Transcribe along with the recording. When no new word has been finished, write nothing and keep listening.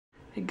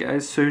Hey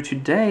guys, so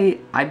today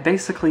I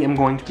basically am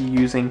going to be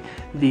using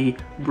the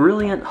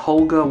brilliant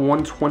Holga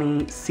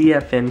 120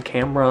 CFN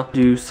camera to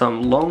do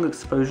some long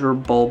exposure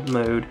bulb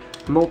mode,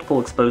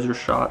 multiple exposure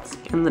shots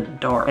in the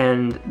dark.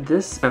 And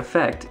this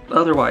effect,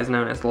 otherwise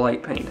known as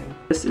light painting.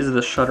 This is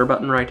the shutter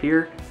button right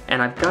here, and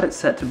I've got it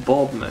set to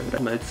bulb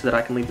mode so that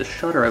I can leave the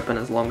shutter open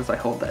as long as I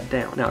hold that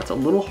down. Now it's a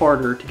little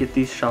harder to get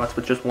these shots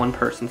with just one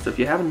person, so if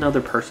you have another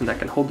person that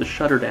can hold the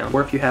shutter down,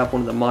 or if you have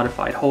one of the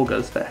modified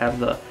Holgas that have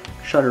the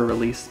shutter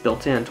release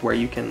built in to where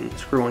you can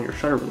screw on your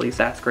shutter release,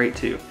 that's great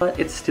too. But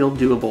it's still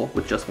doable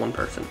with just one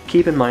person.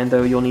 Keep in mind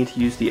though, you'll need to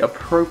use the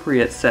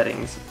appropriate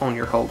settings on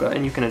your Holga,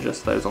 and you can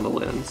adjust those on the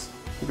lens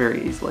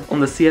very easily. On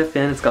the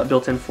CFN, it's got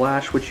built-in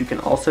flash, which you can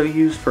also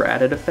use for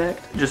added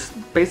effect. Just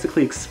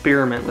basically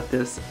experiment with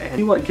this and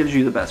see what gives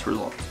you the best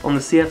results. On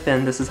the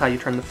CFN, this is how you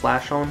turn the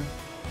flash on.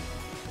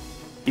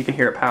 You can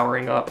hear it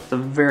powering up. It's a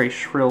very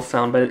shrill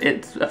sound, but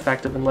it's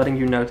effective in letting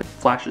you know that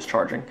flash is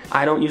charging.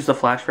 I don't use the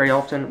flash very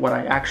often. What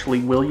I actually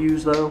will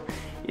use though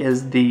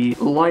is the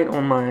light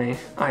on my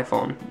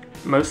iPhone.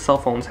 Most cell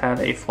phones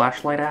have a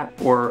flashlight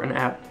app or an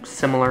app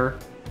similar.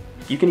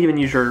 You can even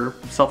use your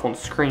cell phone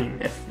screen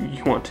if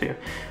you want to.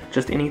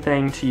 Just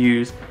anything to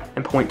use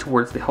and point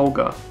towards the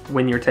Holga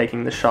when you're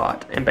taking the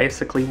shot. And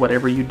basically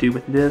whatever you do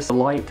with this, the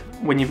light,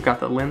 when you've got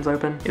the lens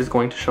open, is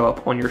going to show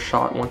up on your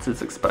shot once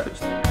it's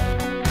exposed.